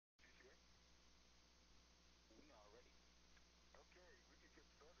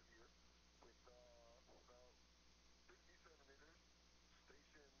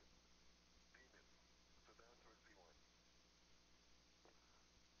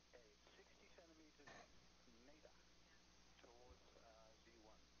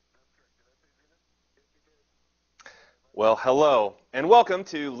Well, hello, and welcome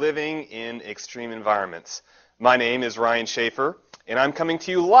to Living in Extreme Environments. My name is Ryan Schaefer, and I'm coming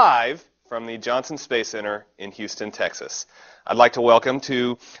to you live from the Johnson Space Center in Houston, Texas. I'd like to welcome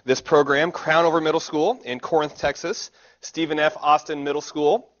to this program Crownover Middle School in Corinth, Texas, Stephen F. Austin Middle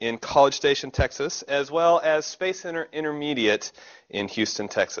School in College Station, Texas, as well as Space Center Intermediate in Houston,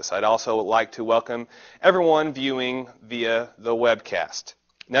 Texas. I'd also like to welcome everyone viewing via the webcast.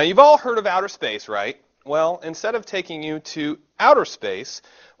 Now, you've all heard of outer space, right? Well, instead of taking you to outer space,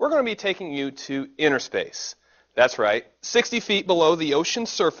 we're going to be taking you to inner space. That's right. 60 feet below the ocean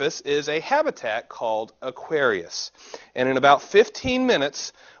surface is a habitat called Aquarius. And in about 15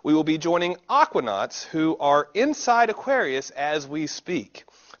 minutes, we will be joining aquanauts who are inside Aquarius as we speak.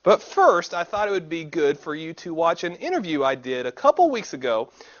 But first, I thought it would be good for you to watch an interview I did a couple weeks ago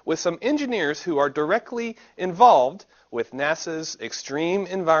with some engineers who are directly involved with NASA's Extreme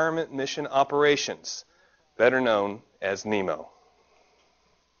Environment Mission Operations, better known as NEMO.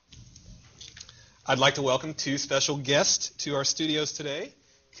 I'd like to welcome two special guests to our studios today.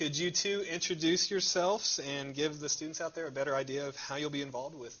 Could you two introduce yourselves and give the students out there a better idea of how you'll be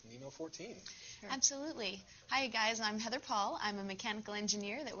involved with NEMO 14? Sure. Absolutely. Hi guys, I'm Heather Paul. I'm a mechanical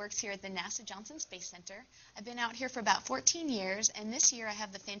engineer that works here at the NASA Johnson Space Center. I've been out here for about 14 years, and this year I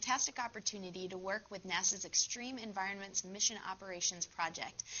have the fantastic opportunity to work with NASA's Extreme Environments Mission Operations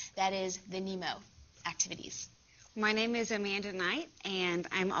Project. That is the NEMO activities. My name is Amanda Knight, and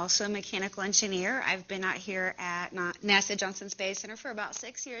I'm also a mechanical engineer. I've been out here at NASA Johnson Space Center for about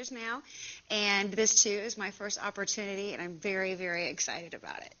 6 years now, and this too is my first opportunity, and I'm very, very excited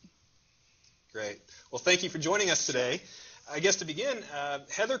about it. Great. Well, thank you for joining us today. I guess to begin,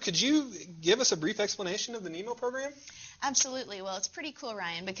 Heather, could you give us a brief explanation of the NEMO program? Absolutely. Well, it's pretty cool,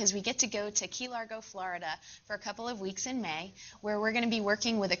 Ryan, because we get to go to Key Largo, Florida for a couple of weeks in May, where we're going to be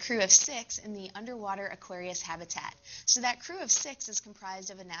working with a crew of 6 in the underwater Aquarius habitat. So that crew of 6 is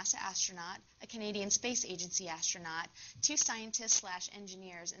comprised of a NASA astronaut, a Canadian Space Agency astronaut, 2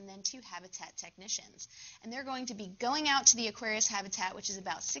 scientists/engineers, and then 2 habitat technicians. And they're going to be going out to the Aquarius habitat, which is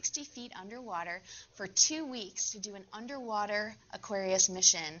about 60 feet underwater, for 2 weeks to do an underwater Aquarius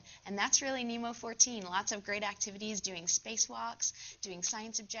mission. And that's really NEMO 14. Lots of great activities, doing spacewalks, doing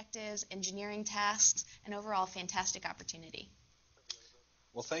science objectives, engineering tasks, and overall fantastic opportunity.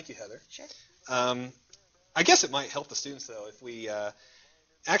 Well, thank you, Heather. Sure. I guess it might help the students, though, if we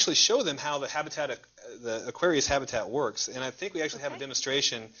actually show them how the Aquarius habitat works. And I think we actually have a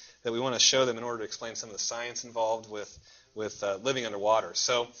demonstration that we want to show them in order to explain some of the science involved with living underwater.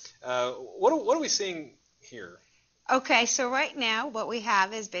 So what are we seeing here? Okay, so right now what we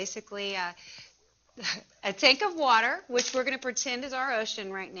have is basically a tank of water, which we're going to pretend is our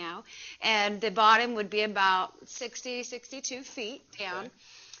ocean right now, and the bottom would be about 62 feet down. Okay.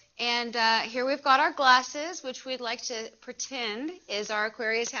 And here we've got our glasses, which we'd like to pretend is our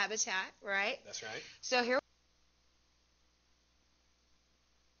Aquarius habitat, right? That's right. So here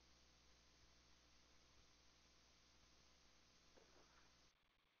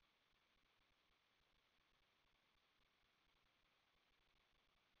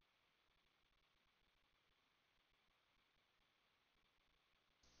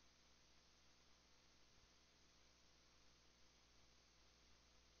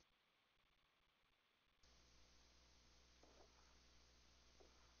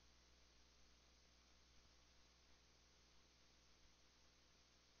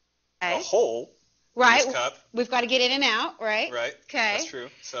a hole right. in this cup. We've got to get in and out, right? Right. Okay. That's true.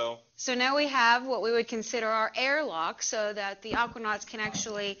 So now we have what we would consider our airlock, so that the aquanauts can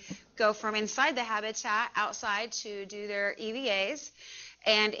actually go from inside the habitat outside to do their EVAs.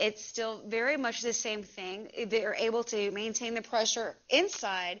 And it's still very much the same thing. They're able to maintain the pressure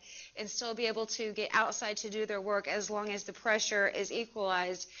inside and still be able to get outside to do their work as long as the pressure is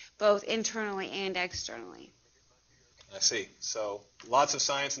equalized both internally and externally. I see. So lots of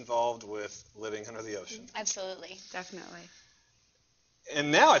science involved with living under the ocean. Absolutely. Definitely. And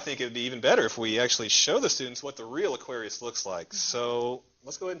now I think it would be even better if we actually show the students what the real Aquarius looks like. Mm-hmm. So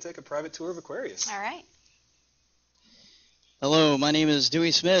let's go ahead and take a private tour of Aquarius. All right. Hello, my name is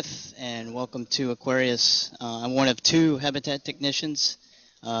Dewey Smith, and welcome to Aquarius. I'm one of 2 habitat technicians.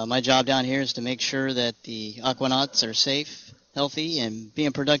 My job down here is to make sure that the aquanauts are safe, healthy, and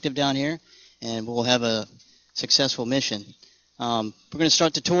being productive down here, and we'll have a successful mission. We're going to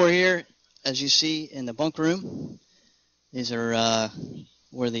start the tour here, as you see, in the bunk room. These are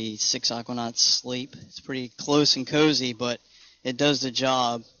where the 6 aquanauts sleep. It's pretty close and cozy, but it does the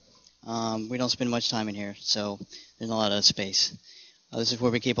job. We don't spend much time in here, so there's a lot of space. This is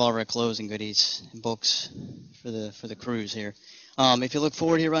where we keep all of our clothes and goodies and books for the cruise here. If you look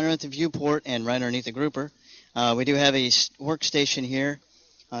forward here right underneath the viewport and right underneath the grouper, We do have a workstation here.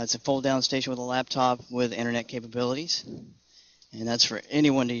 It's a fold-down station with a laptop with internet capabilities, and that's for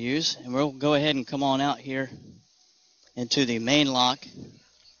anyone to use. And we'll go ahead and come on out here into the main lock,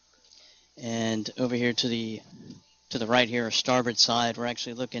 and over here to the right here, our starboard side. We're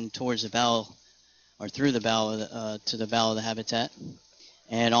actually looking towards the bow, or through the bow, to the bow of the habitat.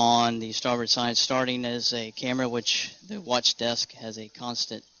 And on the starboard side, starting is a camera, which the watch desk has a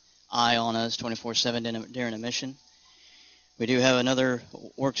constant eye on us 24/7 during a mission. We do have another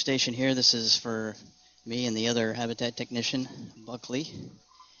workstation here. This is for me and the other habitat technician, Buckley.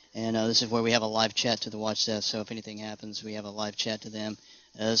 And this is where we have a live chat to the watch desk. So if anything happens, we have a live chat to them,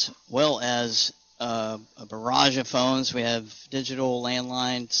 as well as a barrage of phones. We have digital,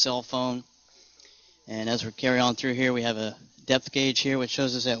 landline, cell phone. And as we carry on through here, we have a depth gauge here, which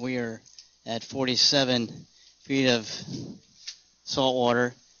shows us that we are at 47 feet of salt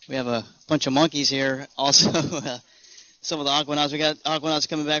water. We have a bunch of monkeys here. Also, some of the aquanauts. We got aquanauts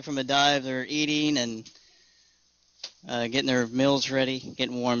coming back from a dive. They're eating and getting their meals ready,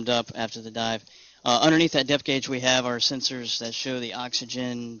 getting warmed up after the dive. Underneath that depth gauge, we have our sensors that show the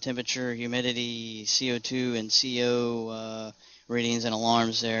oxygen, temperature, humidity, CO2, and CO readings and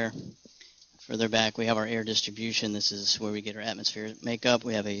alarms there. Further back, we have our air distribution. This is where we get our atmospheric makeup.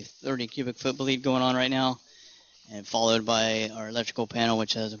 We have a 30 cubic foot bleed going on right now, and followed by our electrical panel,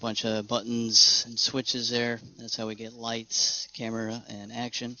 which has a bunch of buttons and switches there. That's how we get lights, camera, and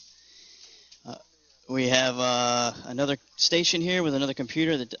action. We have another station here with another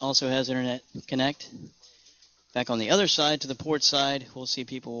computer that also has Internet Connect. Back on the other side, to the port side, we'll see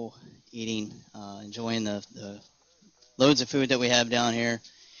people eating, enjoying the loads of food that we have down here.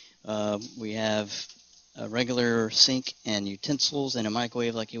 We have a regular sink and utensils and a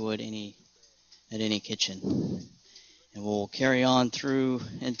microwave like you would at any kitchen. And we'll carry on through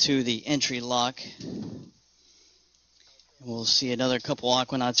into the entry lock. And we'll see another couple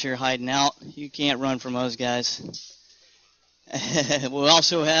aquanauts here hiding out. You can't run from those guys. We'll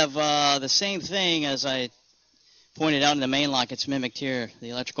also have the same thing as I pointed out in the main lock. It's mimicked here, the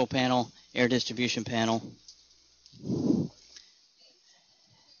electrical panel, air distribution panel.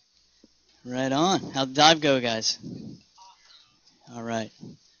 Right on. How'd the dive go, guys? All right.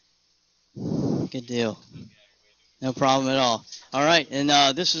 Good deal. No problem at all. All right, and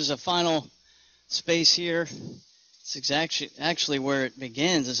this is a final space here. It's actually where it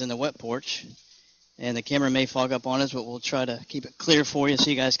begins is in the wet porch. And the camera may fog up on us, but we'll try to keep it clear for you so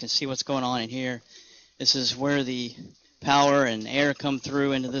you guys can see what's going on in here. This is where the power and air come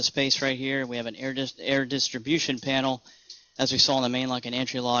through into this space right here. We have an air distribution panel, as we saw in the main lock and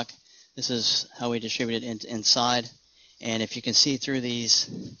entry lock. This is how we distribute it inside. And if you can see through these,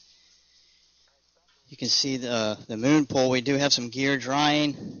 you can see the moon pool. We do have some gear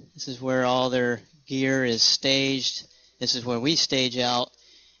drying. This is where all their gear is staged. This is where we stage out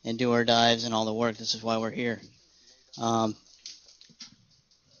and do our dives and all the work. This is why we're here. The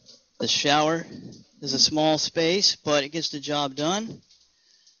shower is a small space, but it gets the job done.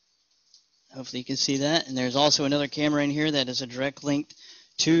 Hopefully you can see that. And there's also another camera in here that is a direct link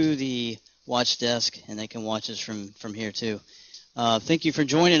to the watch desk, and they can watch us from here too. Thank you for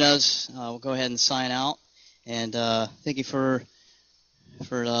joining us. We'll go ahead and sign out. And thank you for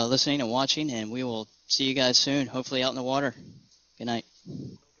listening and watching, and we will see you guys soon, hopefully out in the water. Good night.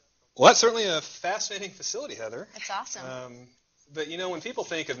 Well, that's certainly a fascinating facility, Heather. That's awesome. But, you know, when people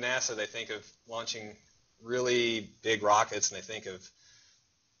think of NASA, they think of launching really big rockets, and they think of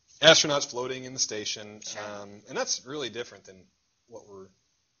astronauts floating in the station. Sure. And that's really different than what we're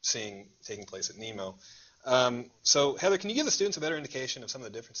seeing taking place at NEMO. So, Heather, can you give the students a better indication of some of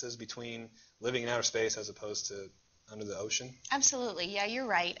the differences between living in outer space as opposed to under the ocean? Absolutely. Yeah, you're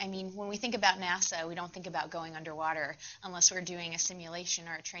right. I mean, when we think about NASA, we don't think about going underwater unless we're doing a simulation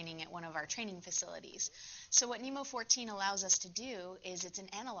or a training at one of our training facilities. So what NEMO 14 allows us to do is it's an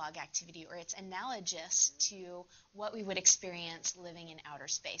analog activity, or it's analogous to what we would experience living in outer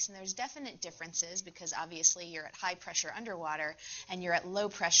space. And there's definite differences because obviously you're at high pressure underwater and you're at low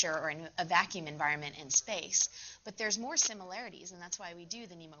pressure or in a vacuum environment in space. But there's more similarities, and that's why we do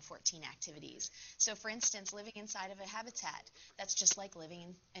the NEMO 14 activities. So for instance, living inside of a habitat, that's just like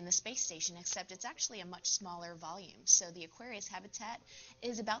living in the space station, except it's actually a much smaller volume. So the Aquarius habitat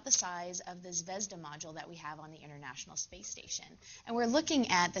is about the size of the Zvezda module that we have on the International Space Station. And we're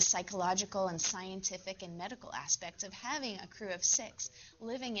looking at the psychological and scientific and medical aspects of having a crew of 6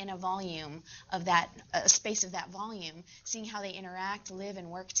 living in a volume of that, a space of that volume, seeing how they interact, live, and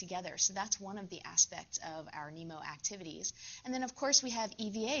work together. So that's one of the aspects of our NEMO activities. And then, of course, we have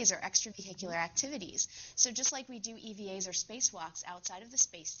EVAs, or extravehicular activities. So just like we do EVAs or spacewalks outside of the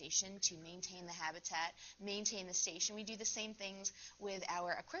space station to maintain the habitat, maintain the station, we do the same things with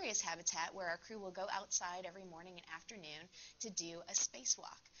our Aquarius habitat, where our crew will go outside every morning and afternoon to do a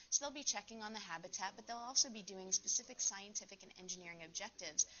spacewalk. So they'll be checking on the habitat, but they'll also be doing specific scientific and engineering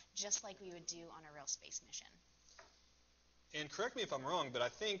objectives, just like we would do on a real space mission. And correct me if I'm wrong, but I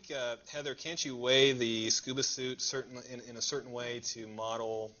think, Heather, can't you weigh the scuba suit in a certain way to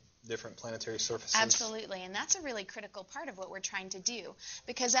model different planetary surfaces? Absolutely, and that's a really critical part of what we're trying to do,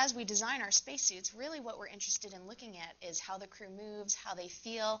 because as we design our spacesuits, really what we're interested in looking at is how the crew moves, how they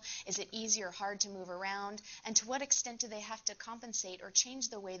feel, is it easy or hard to move around, and to what extent do they have to compensate or change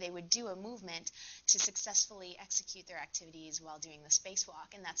the way they would do a movement to successfully execute their activities while doing the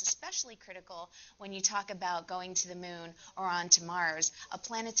spacewalk. And that's especially critical when you talk about going to the moon or on to Mars, a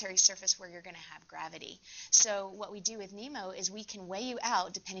planetary surface where you're going to have gravity. So what we do with NEMO is we can weigh you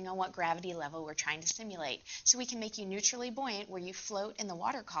out depending on what gravity level we're trying to simulate. So we can make you neutrally buoyant, where you float in the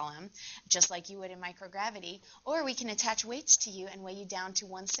water column, just like you would in microgravity, or we can attach weights to you and weigh you down to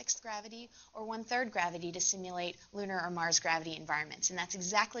 1/6 gravity or 1/3 gravity to simulate lunar or Mars gravity environments. And that's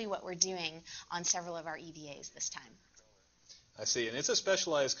exactly what we're doing on several of our EVAs this time. I see, and it's a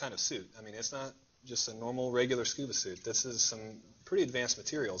specialized kind of suit. I mean, it's not just a normal, regular scuba suit. This is some pretty advanced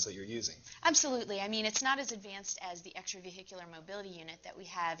materials that you're using. Absolutely. I mean, it's not as advanced as the extravehicular mobility unit that we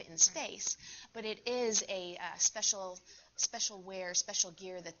have in space, but it is a special wear, special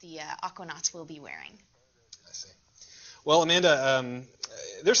gear that the aquanauts will be wearing. I see. Well, Amanda,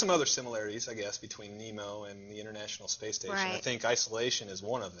 there's some other similarities, I guess, between NEMO and the International Space Station. Right. I think isolation is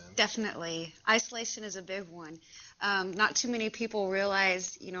one of them. Definitely. Isolation is a big one. Not too many people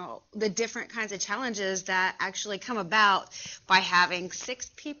realize, the different kinds of challenges that actually come about by having 6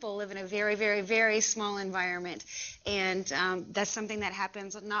 people live in a very, very, very small environment. And that's something that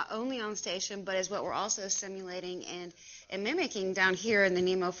happens not only on station, but is what we're also simulating and mimicking down here in the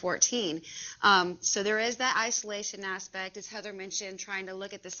NEMO 14. So there is that isolation aspect, as Heather mentioned, trying to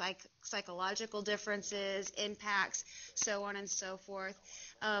look at the psychological differences, impacts, so on and so forth.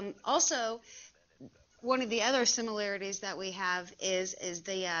 Also, one of the other similarities that we have is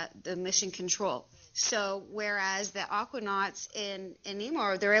the mission control. So whereas the aquanauts in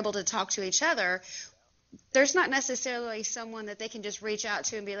NEMO, they're able to talk to each other, there's not necessarily someone that they can just reach out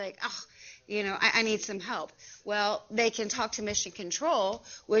to and be like, I need some help. Well, they can talk to mission control,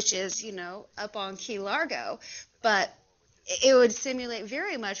 which is, up on Key Largo, but it would simulate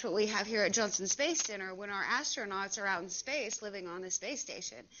very much what we have here at Johnson Space Center when our astronauts are out in space living on the space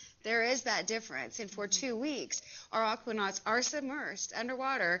station. There is that difference, and for 2 weeks, our aquanauts are submersed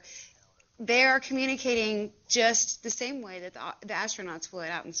underwater. They are communicating just the same way that the astronauts would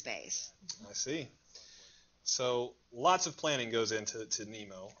out in space. I see. So lots of planning goes into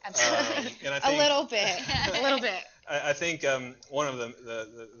NEMO. Absolutely. And I think, A little bit. I think one of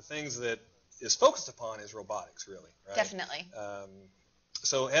the things that is focused upon is robotics, really, right? Definitely.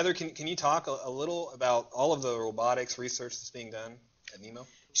 So Heather, can you talk a little about all of the robotics research that's being done at NEMO?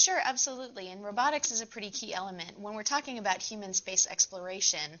 Sure, absolutely. And robotics is a pretty key element. When we're talking about human space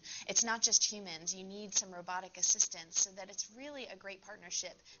exploration, it's not just humans. You need some robotic assistance so that it's really a great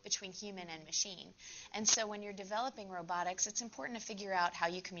partnership between human and machine. And so when you're developing robotics, it's important to figure out how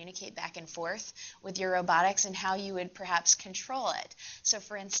you communicate back and forth with your robotics and how you would perhaps control it. So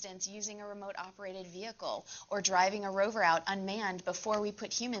for instance, using a remote operated vehicle or driving a rover out unmanned before we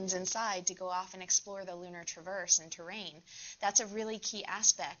put humans inside to go off and explore the lunar traverse and terrain. That's a really key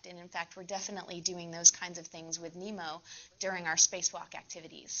aspect. And in fact, we're definitely doing those kinds of things with NEMO during our spacewalk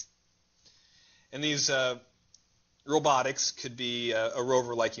activities. And these robotics could be a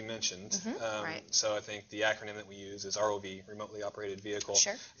rover, like you mentioned. Mm-hmm. Right. So I think the acronym that we use is ROV, Remotely Operated Vehicle.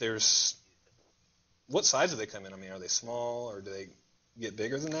 Sure. What size do they come in? I mean, are they small, or do they get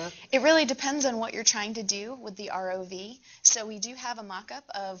bigger than that? It really depends on what you're trying to do with the ROV. So we do have a mock-up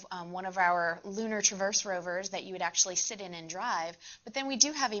of one of our lunar traverse rovers that you would actually sit in and drive, but then we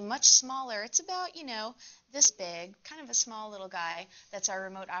do have a much smaller, it's about, this big, kind of a small little guy that's our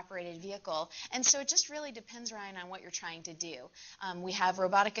remote operated vehicle. And so it just really depends, Ryan, on what you're trying to do. We have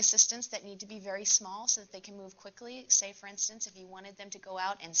robotic assistants that need to be very small so that they can move quickly. Say, for instance, if you wanted them to go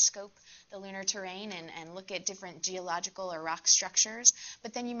out and scope the lunar terrain and look at different geological or rock structures.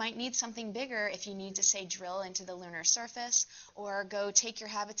 But then you might need something bigger if you need to, say, drill into the lunar surface or go take your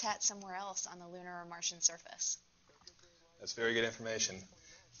habitat somewhere else on the lunar or Martian surface. That's very good information.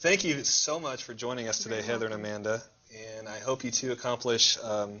 Thank you so much for joining us today, Heather and Amanda. And I hope you two accomplish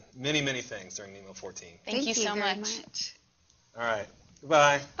many, many things during NEMO 14. Thank you so very much. All right.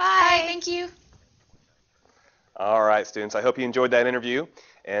 Goodbye. Bye. Thank you. All right, students. I hope you enjoyed that interview.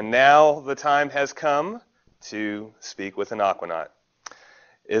 And now the time has come to speak with an aquanaut.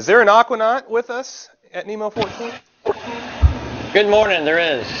 Is there an aquanaut with us at NEMO 14? Good morning. There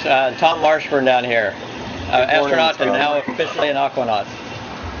is. Tom Marshburn down here. Astronaut and now officially an aquanaut.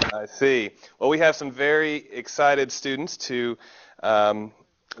 I see. Well, we have some very excited students that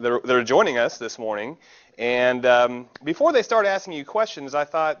are joining us this morning. And before they start asking you questions, I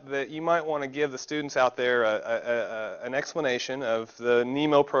thought that you might want to give the students out there an explanation of the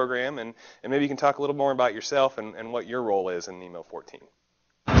NEMO program, and maybe you can talk a little more about yourself and what your role is in NEMO 14.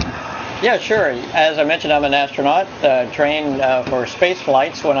 Yeah, sure. As I mentioned, I'm an astronaut, trained for space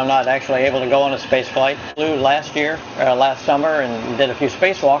flights when I'm not actually able to go on a space flight. Flew last summer, and did a few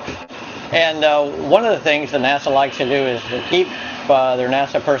spacewalks. And one of the things that NASA likes to do is to keep their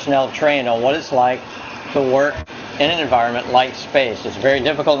NASA personnel trained on what it's like to work in an environment like space. It's very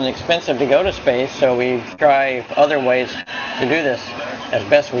difficult and expensive to go to space, so we try other ways to do this as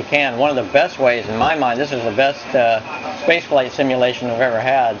best we can. One of the best ways, in my mind, this is the best spaceflight simulation I've ever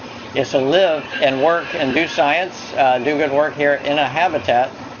had, is to live and work and do science, do good work here in a habitat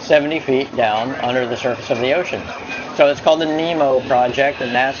 70 feet down under the surface of the ocean. So it's called the NEMO project, the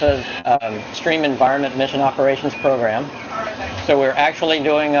NASA's Extreme Environment Mission Operations Program. So we're actually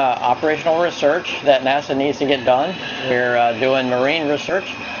doing operational research that NASA needs to get done. We're doing marine research,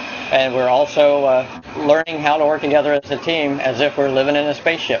 and we're also learning how to work together as a team as if we're living in a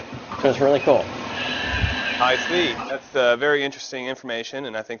spaceship. So it's really cool. I see. That's very interesting information,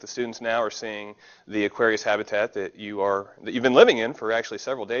 and I think the students now are seeing the Aquarius habitat that you've been living in for actually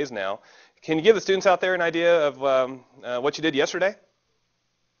several days now. Can you give the students out there an idea of what you did yesterday?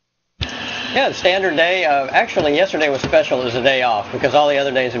 Yeah, standard day. Actually, yesterday was special. It was a day off because all the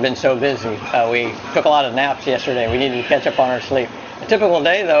other days have been so busy. We took a lot of naps yesterday. We needed to catch up on our sleep. A typical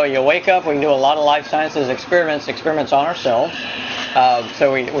day, though, you wake up, we can do a lot of life sciences experiments on ourselves.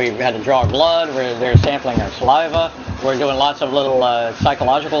 So we had to draw blood. They're sampling our saliva. We're doing lots of little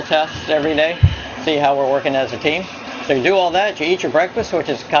psychological tests every day, see how we're working as a team. So you do all that. You eat your breakfast, which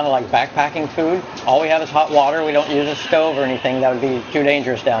is kind of like backpacking food. All we have is hot water. We don't use a stove or anything. That would be too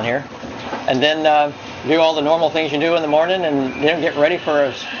dangerous down here. And then do all the normal things you do in the morning, and then get ready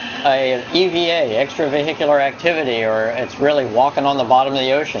for an EVA, extravehicular activity, or it's really walking on the bottom of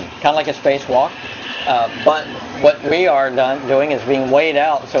the ocean, kind of like a spacewalk. But what we are doing is being weighed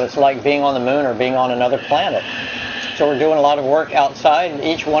out, so it's like being on the moon or being on another planet. So we're doing a lot of work outside.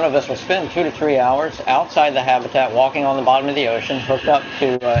 Each one of us will spend 2 to 3 hours outside the habitat, walking on the bottom of the ocean, hooked up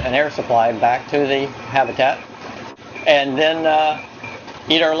to an air supply back to the habitat, and then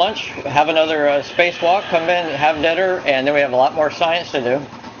eat our lunch, have another spacewalk, come in, have dinner, and then we have a lot more science to do.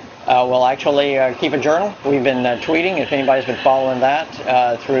 We'll actually keep a journal. We've been tweeting, if anybody's been following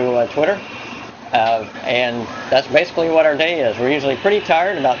that, through Twitter. And that's basically what our day is. We're usually pretty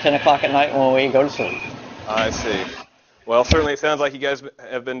tired about 10 o'clock at night when we go to sleep. I see. Well, certainly it sounds like you guys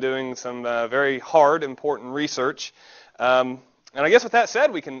have been doing some very hard, important research. And I guess with that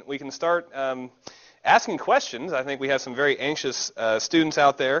said, we can start asking questions. I think we have some very anxious students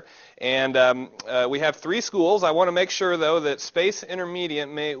out there, and we have 3 schools. I want to make sure, though, that Space Intermediate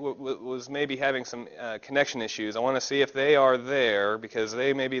was maybe having some connection issues. I want to see if they are there, because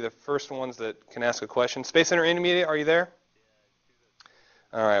they may be the first ones that can ask a question. Space Intermediate, are you there?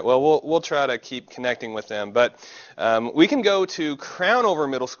 All right. Well, we'll try to keep connecting with them, but we can go to Crownover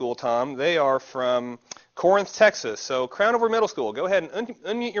Middle School, Tom. They are from Corinth, Texas. So Crownover Middle School, go ahead and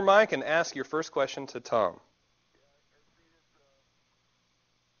unmute your mic and ask your first question to Tom.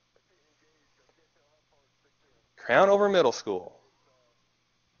 Crownover Middle School,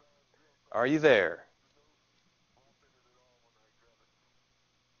 are you there?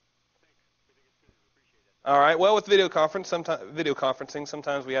 All right. Well, with video conferencing,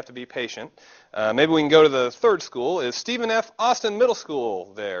 sometimes we have to be patient. Maybe we can go to the 3rd school. Is Stephen F. Austin Middle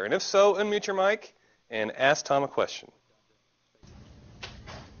School there? And if so, unmute your mic and ask Tom a question.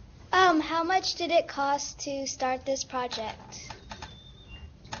 How much did it cost to start this project?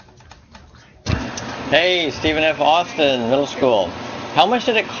 Hey, Stephen F. Austin Middle School. How much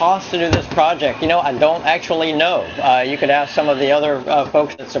did it cost to do this project? You know, I don't actually know. You could ask some of the other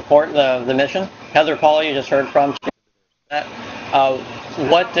folks that support the mission. Heather Paul, you just heard from.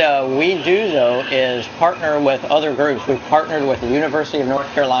 What we do, though, is partner with other groups. We've partnered with the University of North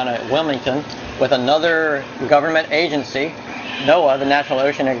Carolina at Wilmington, with another government agency, NOAA, the National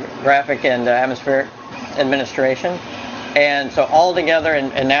Oceanographic and Atmospheric Administration. And so all together,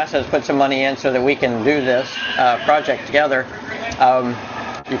 and NASA has put some money in so that we can do this project together.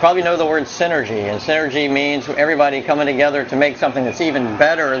 You probably know the word synergy, and synergy means everybody coming together to make something that's even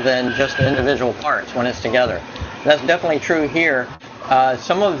better than just the individual parts when it's together. That's definitely true here.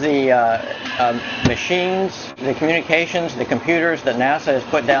 Some of the machines, the communications, the computers that NASA has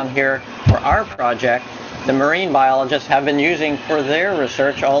put down here for our project, the marine biologists have been using for their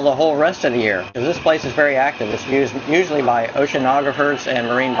research all the whole rest of the year. Because this place is very active. It's used usually by oceanographers and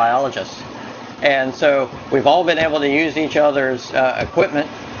marine biologists. And so we've all been able to use each other's equipment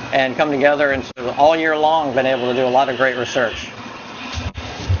and come together, and so all year long been able to do a lot of great research.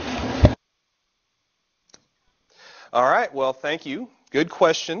 All right, well, thank you. Good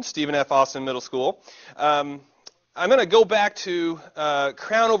question, Stephen F. Austin Middle School. I'm going to go back to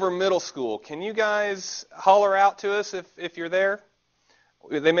Crownover Middle School. Can you guys holler out to us if you're there?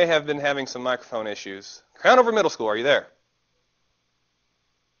 They may have been having some microphone issues. Crownover Middle School, are you there?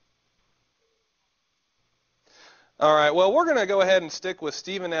 All right, well, we're going to go ahead and stick with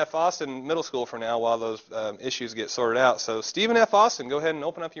Stephen F. Austin Middle School for now while those issues get sorted out. So Stephen F. Austin, go ahead and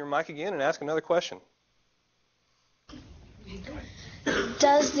open up your mic again and ask another question.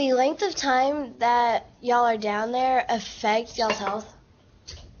 Does the length of time that y'all are down there affect y'all's health?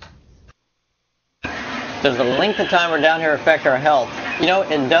 Does the length of time we're down here affect our health? You know,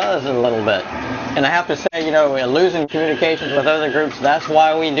 it does a little bit. And I have to say, you know, losing communications with other groups, that's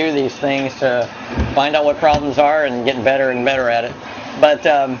why we do these things, to find out what problems are and get better and better at it. But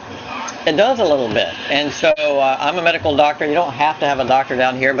it does a little bit. And so I'm a medical doctor. You don't have to have a doctor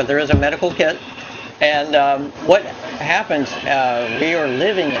down here, but there is a medical kit. And what happens, we are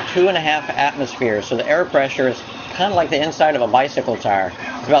living at 2.5 atmospheres, so the air pressure is kind of like the inside of a bicycle tire.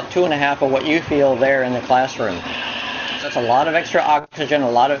 It's about 2.5 of what you feel there in the classroom. So that's a lot of extra oxygen,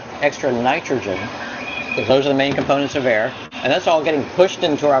 a lot of extra nitrogen, because those are the main components of air, and that's all getting pushed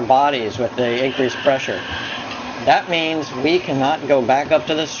into our bodies with the increased pressure. That means we cannot go back up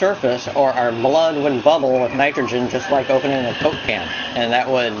to the surface, or our blood would bubble with nitrogen just like opening a Coke can. And that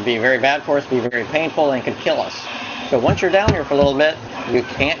would be very bad for us, be very painful, and could kill us. So once you're down here for a little bit, you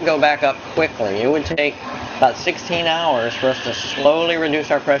can't go back up quickly. It would take about 16 hours for us to slowly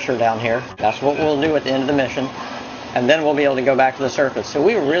reduce our pressure down here. That's what we'll do at the end of the mission. And then we'll be able to go back to the surface. So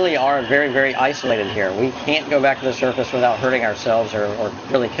we really are very, very isolated here. We can't go back to the surface without hurting ourselves or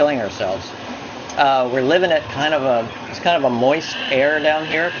really killing ourselves. We're living at it's kind of a moist air down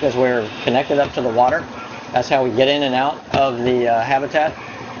here because we're connected up to the water. That's how we get in and out of the habitat.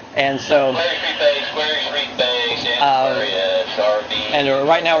 And so, and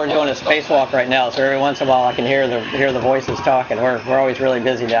right now we're doing a spacewalk right now. So every once in a while I can hear the voices talking. We're always really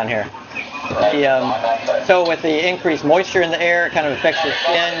busy down here. So with the increased moisture in the air, it kind of affects your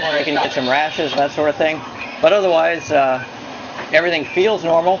skin. You can get some rashes, that sort of thing. But otherwise, everything feels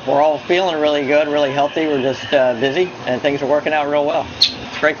normal. We're all feeling really good, really healthy. We're just busy, and things are working out real well. It's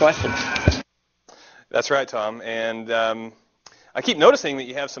a great question. That's right, Tom. And I keep noticing that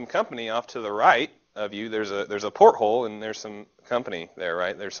you have some company off to the right of you. There's a porthole, and there's some company there,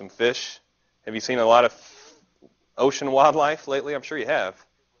 right? There's some fish. Have you seen a lot of ocean wildlife lately? I'm sure you have.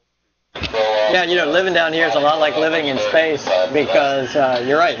 Yeah, you know, living down here is a lot like living in space because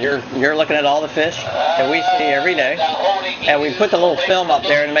you're right. You're looking at all the fish that we see every day, and we put the little film up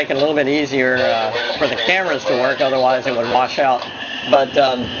there to make it a little bit easier for the cameras to work. Otherwise, it would wash out. But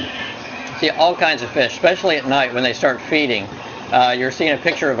see all kinds of fish, especially at night when they start feeding. You're seeing a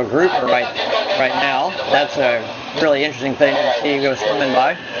picture of a grouper right now. That's a really interesting thing to see go swimming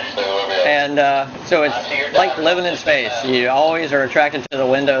by. And so it's like living in space. You always are attracted to the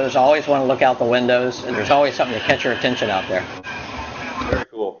windows, always want to look out the windows, and there's always something to catch your attention out there. Very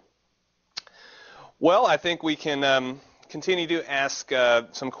cool. Well, I think we can continue to ask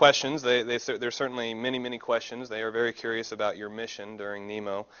some questions. There's certainly many questions. They are very curious about your mission during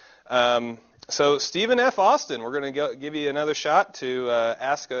NEMO. So Stephen F. Austin, we're going to give you another shot to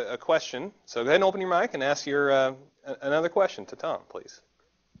ask a question. So go ahead and open your mic and ask your another question to Tom, please.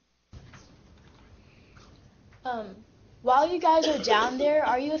 While you guys are down there,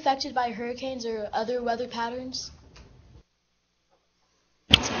 are you affected by hurricanes or other weather patterns?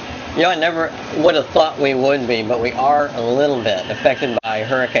 You know, I never would have thought we would be, but we are a little bit affected by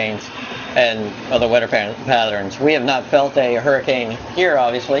hurricanes. and other weather patterns. We have not felt a hurricane here,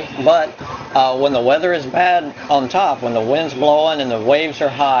 obviously, but when the weather is bad on top, when the wind's blowing and the waves are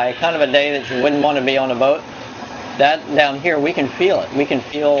high, kind of a day that you wouldn't want to be on a boat, that down here we can feel it. We can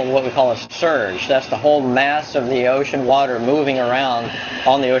feel what we call a surge. That's the whole mass of the ocean water moving around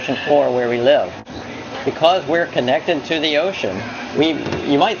on the ocean floor where we live. Because we're connected to the ocean,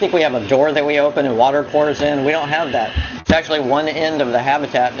 you might think we have a door that we open and water pours in. We don't have that. It's actually one end of the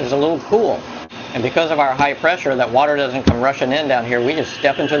habitat is a little pool. And because of our high pressure, that water doesn't come rushing in down here. We just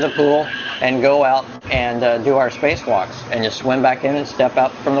step into the pool and go out and do our spacewalks. And just swim back in and step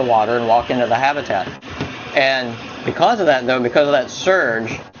out from the water and walk into the habitat. And because of that, though, because of that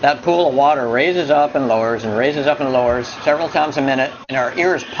surge, that pool of water raises up and lowers and raises up and lowers several times a minute, and our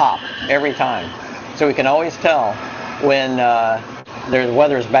ears pop every time. So we can always tell when the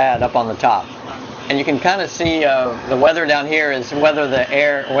weather's bad up on the top. And you can kind of see the weather down here is whether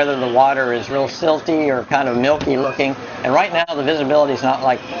the water is real silty or kind of milky looking. And right now the visibility is not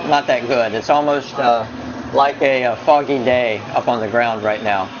that good. It's almost like a foggy day up on the ground right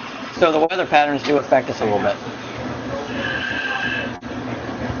now. So the weather patterns do affect us a little bit.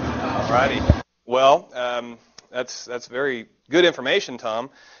 Alrighty. Well, that's very good information, Tom.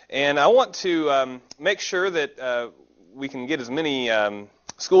 And I want to make sure that we can get as many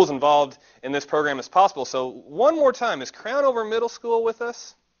schools involved in this program as possible. So one more time, is Crownover Middle School with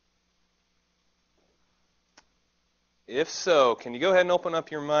us? If so, can you go ahead and open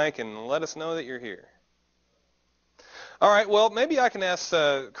up your mic and let us know that you're here? All right, well, maybe I can ask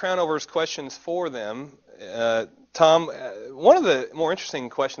Crownover's questions for them. Tom, one of the more interesting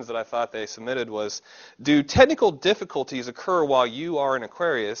questions that I thought they submitted was, do technical difficulties occur while you are in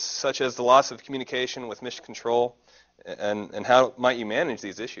Aquarius, such as the loss of communication with mission control, and how might you manage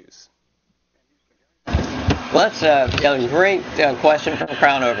these issues? Well, that's a great question from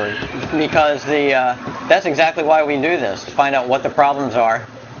Crownover, because that's exactly why we do this, to find out what the problems are.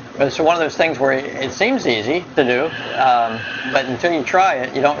 It's one of those things where it seems easy to do, but until you try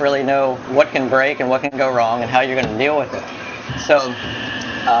it, you don't really know what can break and what can go wrong and how you're going to deal with it. So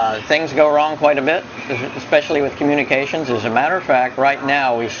things go wrong quite a bit, especially with communications. As a matter of fact, right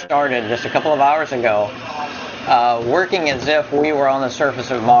now we started just a couple of hours ago working as if we were on the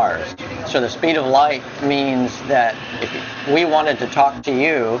surface of Mars. So the speed of light means that if we wanted to talk to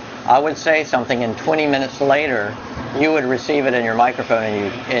you, I would say something, and 20 minutes later you would receive it in your microphone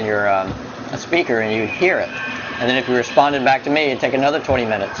and in your speaker, and you'd hear it. And then if you responded back to me, it'd take another 20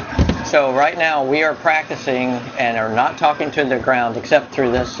 minutes. So right now we are practicing and are not talking to the ground except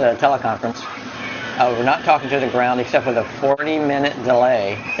through this teleconference. We're not talking to the ground except with a 40-minute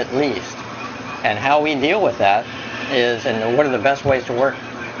delay at least. And how we deal with that is, and what are the best ways to work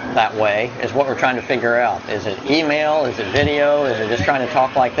that way, is what we're trying to figure out. Is it email? Is it video? Is it just trying to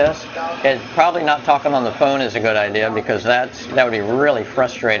talk like this? It's probably not talking on the phone is a good idea, because that would be really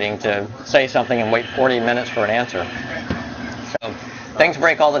frustrating to say something and wait 40 minutes for an answer. So things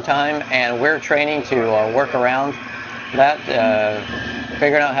break all the time, and we're training to work around that,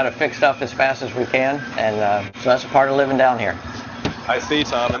 figuring out how to fix stuff as fast as we can, and so that's a part of living down here. I see,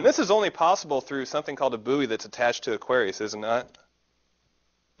 Tom. And this is only possible through something called a buoy that's attached to Aquarius, is it not?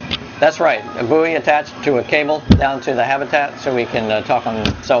 That's right. A buoy attached to a cable down to the habitat, so we can talk on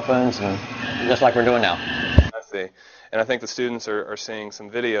cell phones, and just like we're doing now. I see. And I think the students are seeing some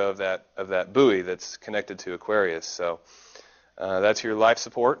video of that buoy that's connected to Aquarius. So that's your life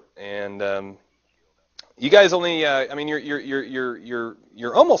support. And you guys only, I mean,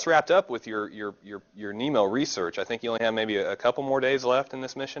 you're almost wrapped up with your NEMO research. I think you only have maybe a couple more days left in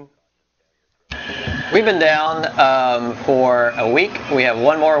this mission. We've been down for a week. We have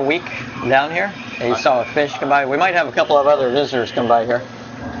one more week down here. You saw a fish come by. We might have a couple of other visitors come by here.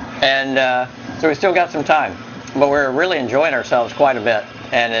 And so we still got some time. But we're really enjoying ourselves quite a bit.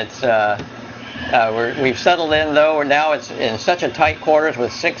 And it's we've settled in, though. Now it's in such a tight quarters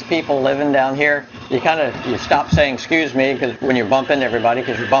with 6 people living down here. You stop saying excuse me because when you bump into everybody,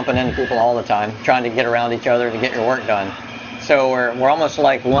 because you're bumping into people all the time, trying to get around each other to get your work done. So we're almost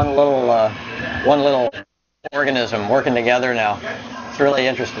like one little organism working together now. It's really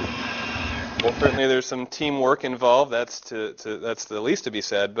interesting. Well, certainly there's some teamwork involved. That's the least to be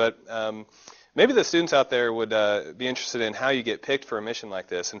said. But maybe the students out there would be interested in how you get picked for a mission like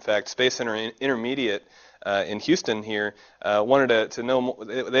this. In fact, Space Center Intermediate in Houston here wanted to know more.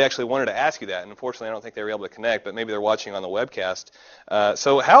 They actually wanted to ask you that, and unfortunately I don't think they were able to connect, but maybe they're watching on the webcast.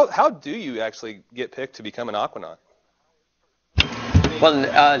 So how do you actually get picked to become an aquanaut?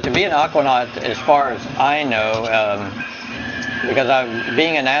 Well, to be an aquanaut, as far as I know, because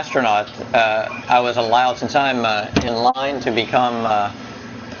being an astronaut, I was allowed, since I'm in line to become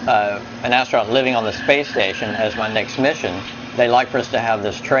an astronaut living on the space station as my next mission, they like for us to have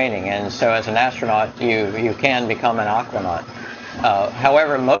this training. And so as an astronaut, you can become an aquanaut.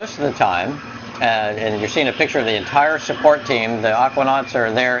 However, most of the time, and you're seeing a picture of the entire support team, the aquanauts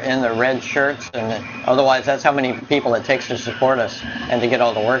are there in the red shirts, and otherwise that's how many people it takes to support us and to get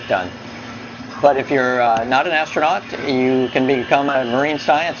all the work done. But if you're not an astronaut, you can become a marine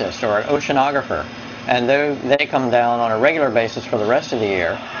scientist or an oceanographer. And they come down on a regular basis for the rest of the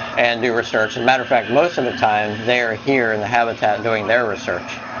year and do research. As a matter of fact, most of the time they are here in the habitat doing their research.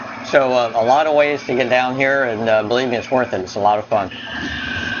 So a lot of ways to get down here, and believe me, it's worth it. It's a lot of fun.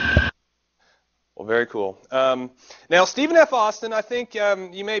 Well, very cool. Now, Stephen F. Austin, I think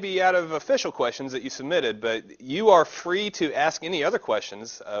you may be out of official questions that you submitted, but you are free to ask any other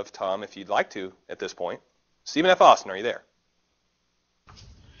questions of Tom if you'd like to at this point. Stephen F. Austin, are you there?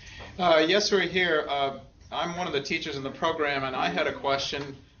 Yes, we're here. I'm one of the teachers in the program, and I had a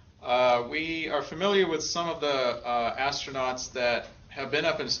question. We are familiar with some of the astronauts that have been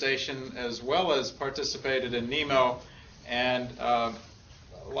up in station as well as participated in NEMO, and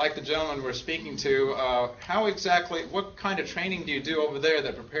like the gentleman we're speaking to, what kind of training do you do over there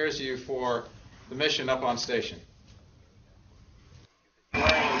that prepares you for the mission up on station?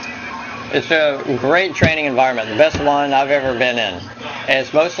 It's a great training environment, the best one I've ever been in. And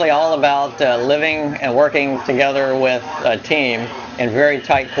it's mostly all about living and working together with a team in very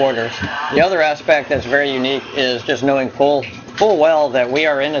tight quarters. The other aspect that's very unique is just knowing full well that we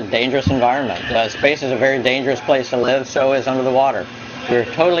are in a dangerous environment. Space is a very dangerous place to live, so is under the water. We're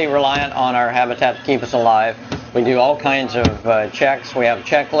totally reliant on our habitat to keep us alive. We do all kinds of checks. We have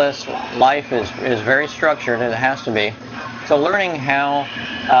checklists. Life is very structured, and it has to be. So learning how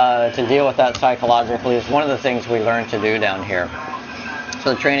to deal with that psychologically is one of the things we learn to do down here.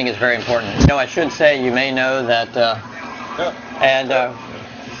 So the training is very important. You know, I should say, you may know that,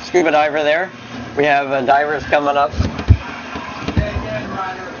 scuba diver there, we have divers coming up.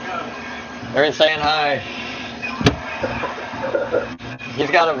 They're saying hi.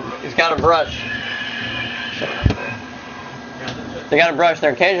 He's got a brush. They got a brush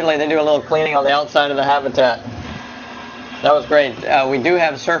there. Occasionally they do a little cleaning on the outside of the habitat. That was great. We do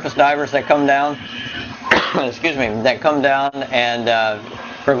have surface divers that come down. Excuse me, that come down and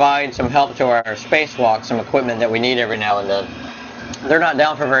provide some help to our spacewalk, some equipment that we need every now and then. They're not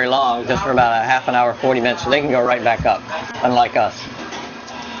down for very long, just for about a half an hour, 40 minutes, so they can go right back up, unlike us.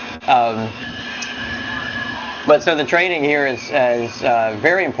 But so the training here is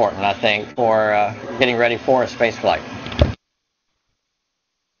very important, I think, for getting ready for a space flight.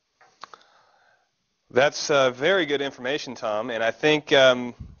 That's very good information, Tom, and I think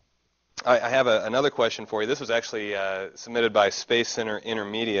I have another question for you. This was actually submitted by Space Center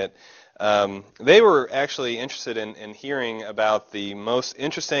Intermediate. They were actually interested in hearing about the most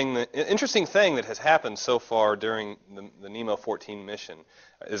interesting thing that has happened so far during the NEMO 14 mission.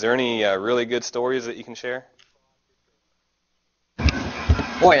 Is there any really good stories that you can share?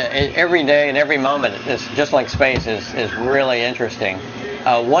 Boy, every day and every moment, it's just like space, is really interesting.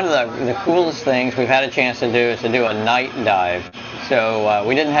 One of the coolest things we've had a chance to do is to do a night dive. So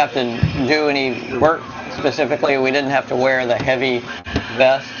we didn't have to do any work specifically. We didn't have to wear the heavy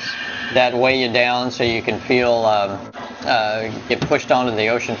vests that weigh you down so you can feel get pushed onto the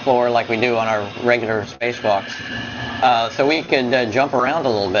ocean floor like we do on our regular spacewalks. So we could jump around a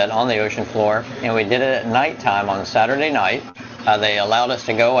little bit on the ocean floor, and we did it at nighttime on Saturday night. They allowed us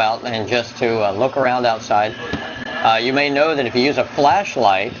to go out and just to look around outside. You may know that if you use a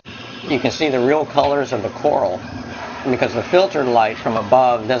flashlight, you can see the real colors of the coral, because the filtered light from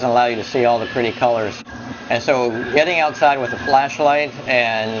above doesn't allow you to see all the pretty colors. And so getting outside with a flashlight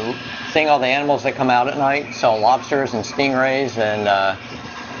and seeing all the animals that come out at night, so lobsters and stingrays and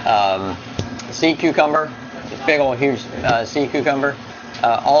sea cucumber, big old huge sea cucumber,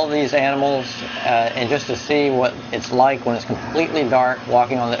 all of these animals, and just to see what it's like when it's completely dark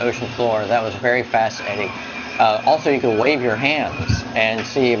walking on the ocean floor, that was very fascinating. Also, you could wave your hands and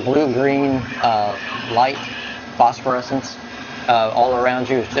see blue-green light, phosphorescence all around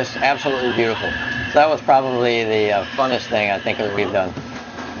you. It's just absolutely beautiful. So that was probably the funnest thing I think that we've done.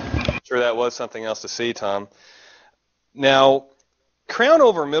 Sure, that was something else to see, Tom. Now,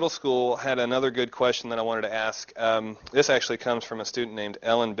 Crownover Middle School had another good question that I wanted to ask. This actually comes from a student named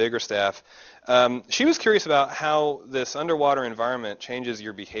Ellen Biggerstaff. She was curious about how this underwater environment changes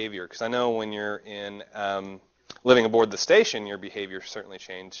your behavior, because I know when you're in living aboard the station, your behavior certainly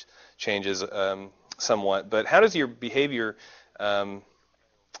changes somewhat. But how does your behavior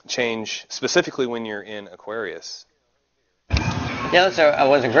change specifically when you're in Aquarius? Yeah, that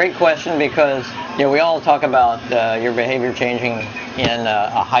was a great question because we all talk about your behavior changing in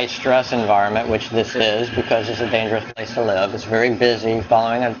a high-stress environment, which this is because it's a dangerous place to live. It's very busy,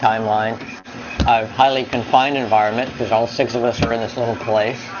 following a timeline. A highly confined environment because all 6 of us are in this little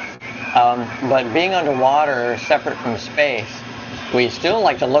place. But being underwater, separate from space, we still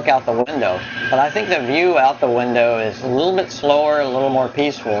like to look out the window. But I think the view out the window is a little bit slower, a little more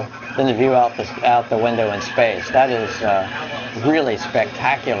peaceful than the view out the window in space. That is really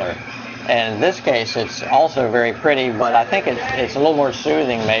spectacular. And in this case, it's also very pretty, but I think it's a little more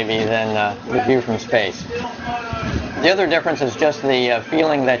soothing maybe than the view from space. The other difference is just the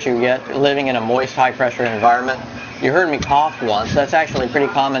feeling that you get living in a moist, high-pressure environment. You heard me cough once. That's actually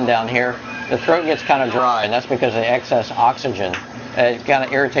pretty common down here. The throat gets kind of dry, and that's because of the excess oxygen. It kind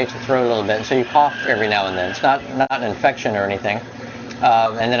of irritates the throat a little bit, and so you cough every now and then. It's not an infection or anything.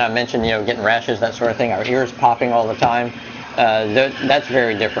 And then I mentioned, getting rashes, that sort of thing. Our ears popping all the time. That's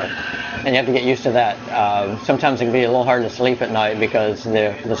very different, and you have to get used to that. Sometimes it can be a little hard to sleep at night because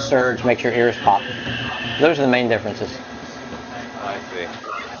the surge makes your ears pop. Those are the main differences. I see.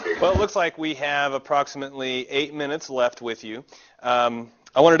 Well, it looks like we have approximately 8 minutes left with you. I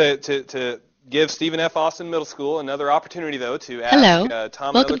wanted to give Stephen F. Austin Middle School another opportunity, though, to ask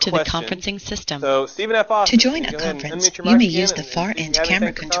Tom Welcome another to question. the conferencing system. So, Stephen F. Austin, to join a conference, you may use the far end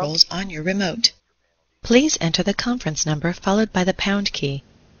camera controls on your remote. Please enter the conference number followed by the pound key,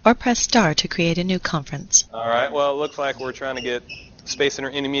 or press star to create a new conference. All right. Well, it looks like we're trying to get Space Center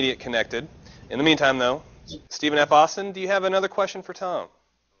Intermediate connected. In the meantime, though, Stephen F. Austin, do you have another question for Tom?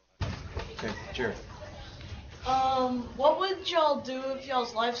 Okay, sure. What would y'all do if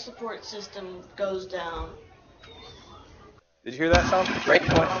y'all's life support system goes down? Did you hear that, Tom? Great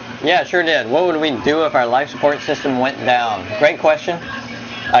question. Yeah, sure did. What would we do if our life support system went down? Great question.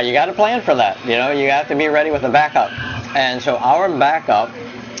 You got to plan for that. You have to be ready with a backup. And so our backup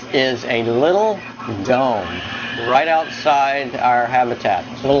is a little dome right outside our habitat.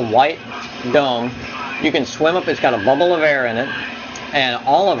 It's a little white dome. You can swim up. It's got a bubble of air in it. And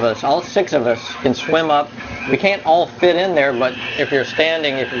all 6 of us can swim up. We can't all fit in there, but if you're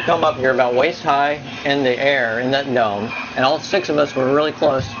standing, if you come up, you're about waist high in the air in that dome. And all 6 of us were really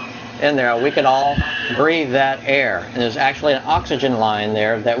close in there. We could all breathe that air. And there's actually an oxygen line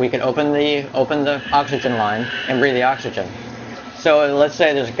there that we could open the oxygen line and breathe the oxygen. So let's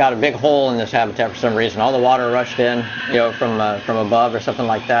say there's got a big hole in this habitat for some reason. All the water rushed in, from above or something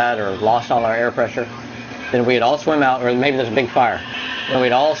like that, or lost all our air pressure. Then we'd all swim out, or maybe there's a big fire. Then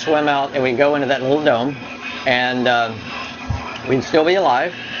we'd all swim out and we'd go into that little dome, and we'd still be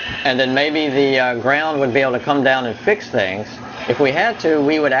alive. And then maybe the ground would be able to come down and fix things. If we had to,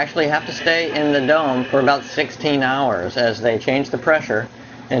 we would actually have to stay in the dome for about 16 hours as they changed the pressure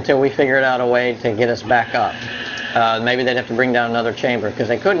until we figured out a way to get us back up. Maybe they'd have to bring down another chamber because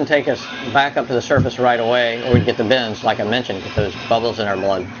they couldn't take us back up to the surface right away, or we'd get the bends, like I mentioned, get those bubbles in our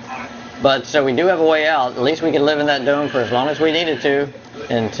blood. But so we do have a way out. At least we could live in that dome for as long as we needed to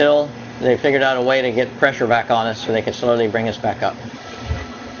until they figured out a way to get pressure back on us so they could slowly bring us back up.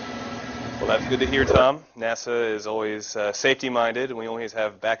 Well, that's good to hear, Tom. NASA is always safety-minded, and we always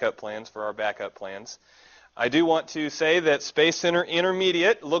have backup plans for our backup plans. I do want to say that Space Center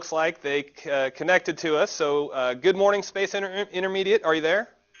Intermediate looks like they connected to us. So good morning, Space Center Intermediate. Are you there?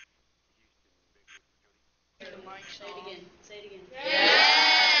 Say it again. Say it again. Yes!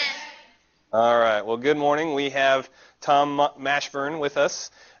 All right. Well, good morning. We have Tom Mashburn with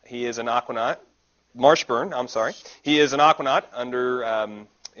us. He is an aquanaut. Marshburn, I'm sorry. He is an aquanaut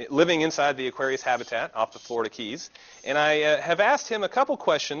living inside the Aquarius habitat off the Florida Keys. And I have asked him a couple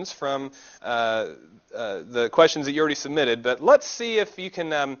questions from the questions that you already submitted, but let's see if you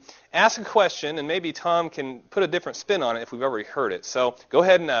can ask a question, and maybe Tom can put a different spin on it if we've already heard it. So go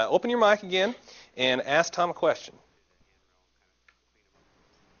ahead and open your mic again and ask Tom a question.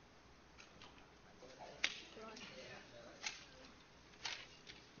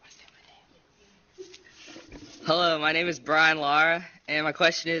 Hello, my name is Brian Lara, and my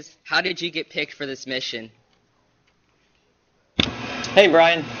question is, how did you get picked for this mission? Hey,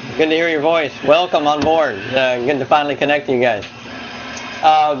 Brian. Good to hear your voice. Welcome on board. Good to finally connect to you guys.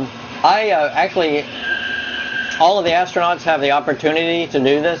 Actually, all of the astronauts have the opportunity to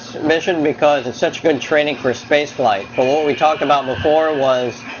do this mission because it's such good training for space flight. But what we talked about before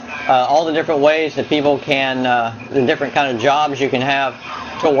was all the different ways that people can, the different kind of jobs you can have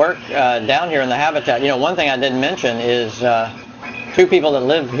to work down here in the habitat. One thing I didn't mention is 2 people that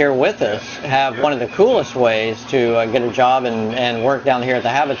live here with us have one of the coolest ways to get a job and work down here at the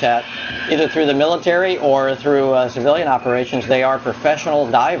habitat, either through the military or through civilian operations. They are professional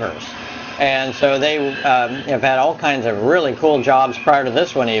divers. And so they have had all kinds of really cool jobs prior to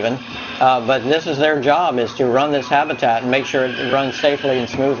this one even. But this is their job, is to run this habitat and make sure it runs safely and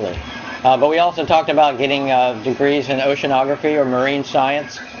smoothly. But we also talked about getting degrees in oceanography or marine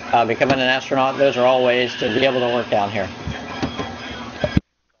science, becoming an astronaut. Those are all ways to be able to work down here.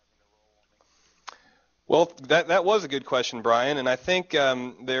 Well, that was a good question, Brian, and I think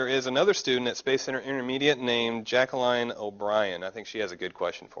there is another student at Space Center Intermediate named Jacqueline O'Brien. I think she has a good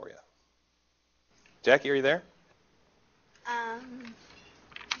question for you. Jackie, are you there? Hi,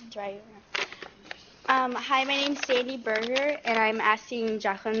 my name's Sandy Berger, and I'm asking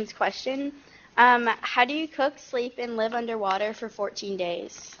Jacqueline's question. How do you cook, sleep, and live underwater for 14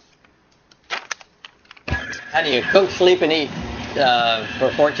 days? How do you cook, sleep, and eat for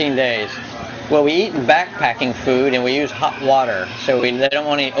 14 days? Well, we eat backpacking food, and we use hot water, so they don't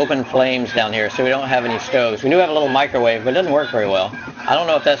want any open flames down here, so we don't have any stoves. We do have a little microwave, but it doesn't work very well. I don't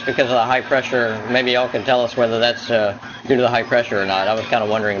know if that's because of the high pressure. Maybe y'all can tell us whether that's due to the high pressure or not. I was kind of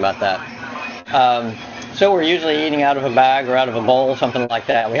wondering about that. So we're usually eating out of a bag or out of a bowl, something like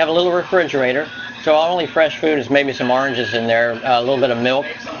that. We have a little refrigerator, so our only fresh food is maybe some oranges in there, a little bit of milk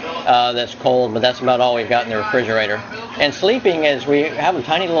that's cold, but that's about all we've got in the refrigerator. And sleeping is we have a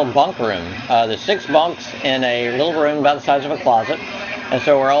tiny little bunk room. There's 6 bunks in a little room about the size of a closet, and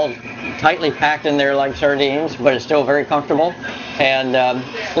so we're all tightly packed in there like sardines, but it's still very comfortable. And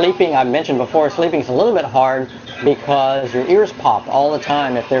sleeping, I mentioned before, sleeping is a little bit hard because your ears pop all the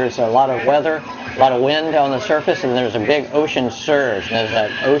time if there's a lot of weather, a lot of wind on the surface, and there's a big ocean surge. And as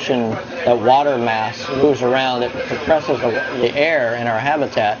that ocean, that water mass moves around, it compresses the air in our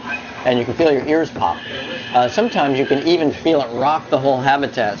habitat, and you can feel your ears pop. Sometimes you can even feel it rock the whole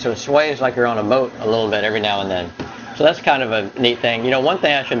habitat, so it sways like you're on a boat a little bit every now and then. So that's kind of a neat thing. You know, one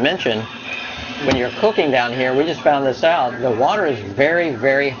thing I should mention, when you're cooking down here, we just found this out, the water is very,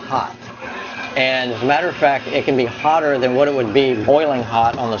 very hot. And as a matter of fact, it can be hotter than what it would be boiling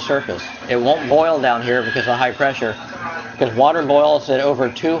hot on the surface. It won't boil down here because of high pressure, because water boils at over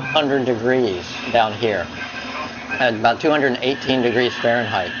 200 degrees down here, at about 218 degrees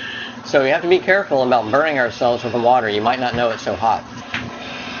Fahrenheit. So we have to be careful about burning ourselves with the water. You might not know it's so hot.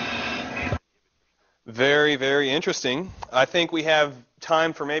 Very, very interesting. I think we have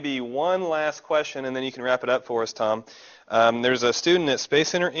time for maybe one last question, and then you can wrap it up for us, Tom. There's a student at Space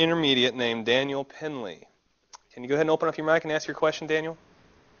Center Intermediate named Daniel Penley. Can you go ahead and open up your mic and ask your question, Daniel?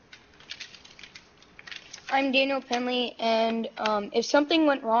 I'm Daniel Penley, and if something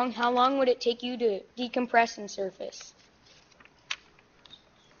went wrong, how long would it take you to decompress and surface?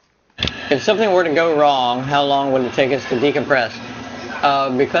 If something were to go wrong, how long would it take us to decompress?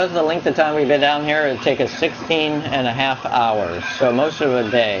 Because of the length of time we've been down here, it would take us 16 and a half hours, so most of a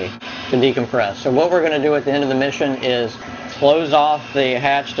day to decompress. So what we're going to do at the end of the mission is close off the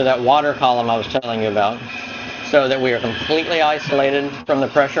hatch to that water column I was telling you about, so that we are completely isolated from the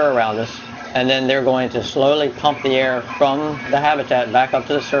pressure around us, and then they're going to slowly pump the air from the habitat back up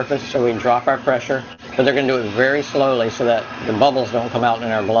to the surface so we drop our pressure, but they're going to do it very slowly so that the bubbles don't come out in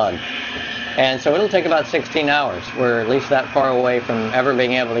our blood. And so it'll take about 16 hours. We're at least that far away from ever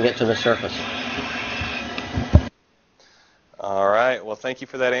being able to get to the surface. All right. Well, thank you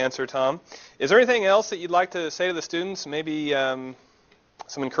for that answer, Tom. Is there anything else that you'd like to say to the students? Maybe some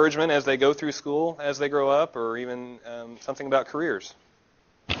encouragement as they go through school, as they grow up, or even something about careers?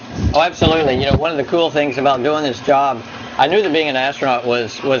 Oh, absolutely. You know, one of the cool things about doing this job, I knew that being an astronaut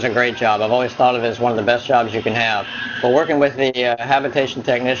was a great job. I've always thought of it as one of the best jobs you can have. But working with the habitation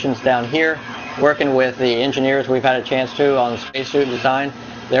technicians down here, working with the engineers we've had a chance to on spacesuit design,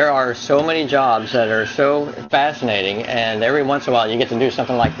 there are so many jobs that are so fascinating, and every once in a while you get to do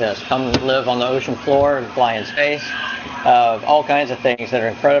something like this. Come live on the ocean floor and fly in space, all kinds of things that are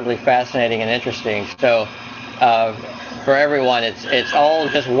incredibly fascinating and interesting. So for everyone, it's all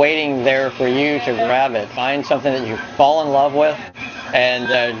just waiting there for you to grab it. Find something that you fall in love with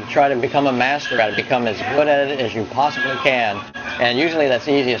and try to become a master at it, become as good at it as you possibly can. And usually that's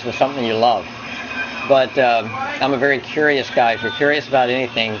easiest with something you love. But I'm a very curious guy. If you're curious about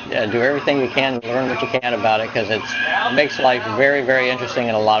anything, do everything you can, learn what you can about it, because it makes life very, very interesting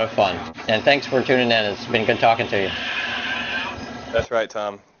and a lot of fun. And thanks for tuning in. It's been good talking to you. That's right,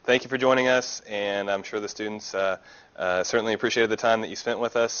 Tom. Thank you for joining us, and I'm sure the students certainly appreciated the time that you spent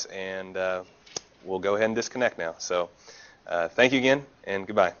with us, and we'll go ahead and disconnect now. So thank you again, and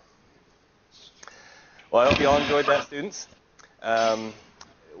goodbye. Well, I hope you all enjoyed that, students.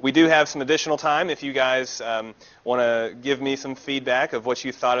 We do have some additional time if you guys want to give me some feedback of what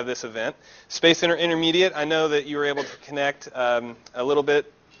you thought of this event. Space Center Intermediate, I know that you were able to connect a little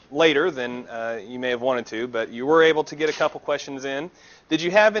bit later than you may have wanted to, but you were able to get a couple questions in. Did you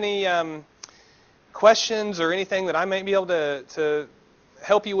have any questions or anything that I might be able to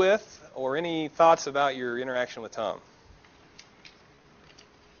help you with, or any thoughts about your interaction with Tom?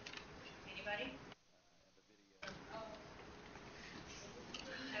 Anybody?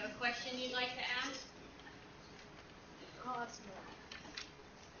 Have a question you'd like to ask? Oh, that's not.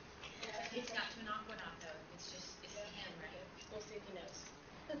 It's not to an aquanaut though. It's a him, right? We'll see if he knows.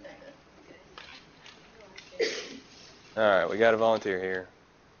 All right, we got a volunteer here.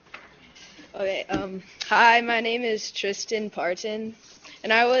 Okay, hi, my name is Tristan Parton,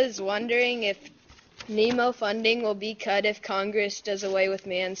 and I was wondering if NEMO funding will be cut if Congress does away with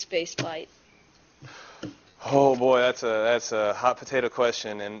manned spaceflight. Oh boy, that's a hot potato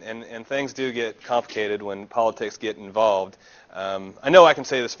question, and things do get complicated when politics get involved. I know I can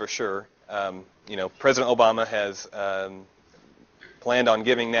say this for sure. President Obama has planned on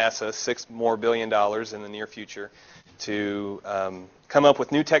giving NASA $6 more billion in the near future to come up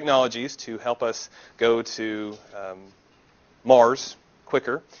with new technologies to help us go to Mars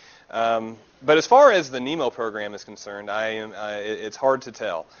quicker. But as far as the NEMO program is concerned, it's hard to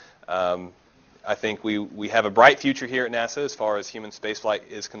tell. I think we have a bright future here at NASA as far as human spaceflight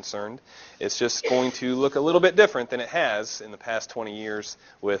is concerned. It's just going to look a little bit different than it has in the past 20 years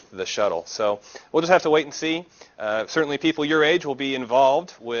with the shuttle. So we'll just have to wait and see. Certainly people your age will be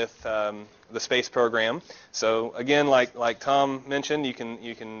involved with the space program. So again, like Tom mentioned, you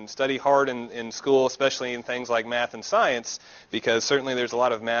can study hard in school, especially in things like math and science, because certainly there's a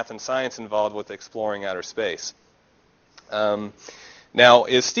lot of math and science involved with exploring outer space. Now,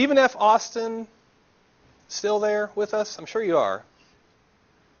 is Stephen F. Austin still there with us? I'm sure you are.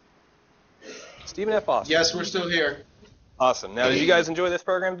 Stephen F. Austin. Yes, we're still here. Awesome. Now, did you guys enjoy this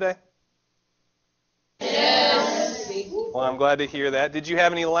program today? Yes. Well, I'm glad to hear that. Did you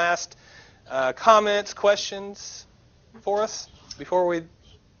have any last comments, questions for us before we?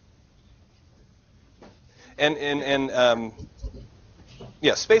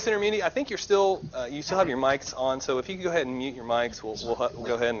 Yeah, Space Intermediate. I think you still have your mics on. So if you could go ahead and mute your mics, we'll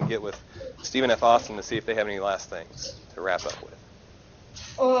go ahead and get with Stephen F. Austin to see if they have any last things to wrap up with.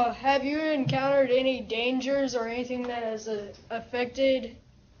 Have you encountered any dangers or anything that has affected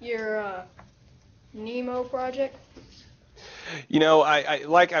your NEMO project?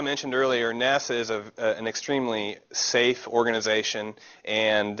 Like I mentioned earlier, NASA is an extremely safe organization,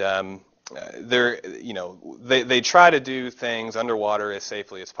 and they try to do things underwater as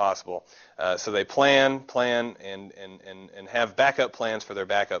safely as possible. So they plan, and have backup plans for their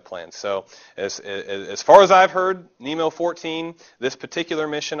backup plans. So as far as I've heard, NEMO 14, this particular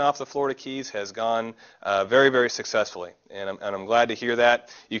mission off the Florida Keys has gone very, very successfully, and I'm glad to hear that.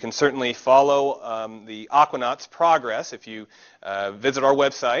 You can certainly follow the Aquanauts' progress if you visit our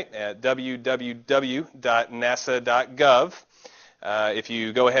website at www.nasa.gov. If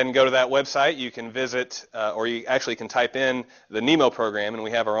you go ahead and go to that website, you can visit, or you actually can type in the NEMO program, and we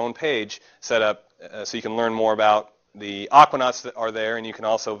have our own page set up so you can learn more about the Aquanauts that are there, and you can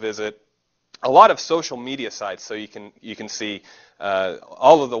also visit a lot of social media sites so you can see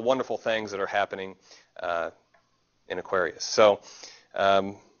all of the wonderful things that are happening in Aquarius. So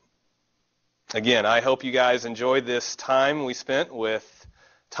again, I hope you guys enjoyed this time we spent with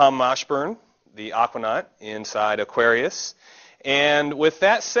Tom Mashburn, the Aquanaut inside Aquarius. And with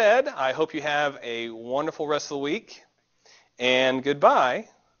that said, I hope you have a wonderful rest of the week, and goodbye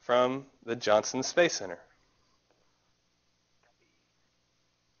from the Johnson Space Center.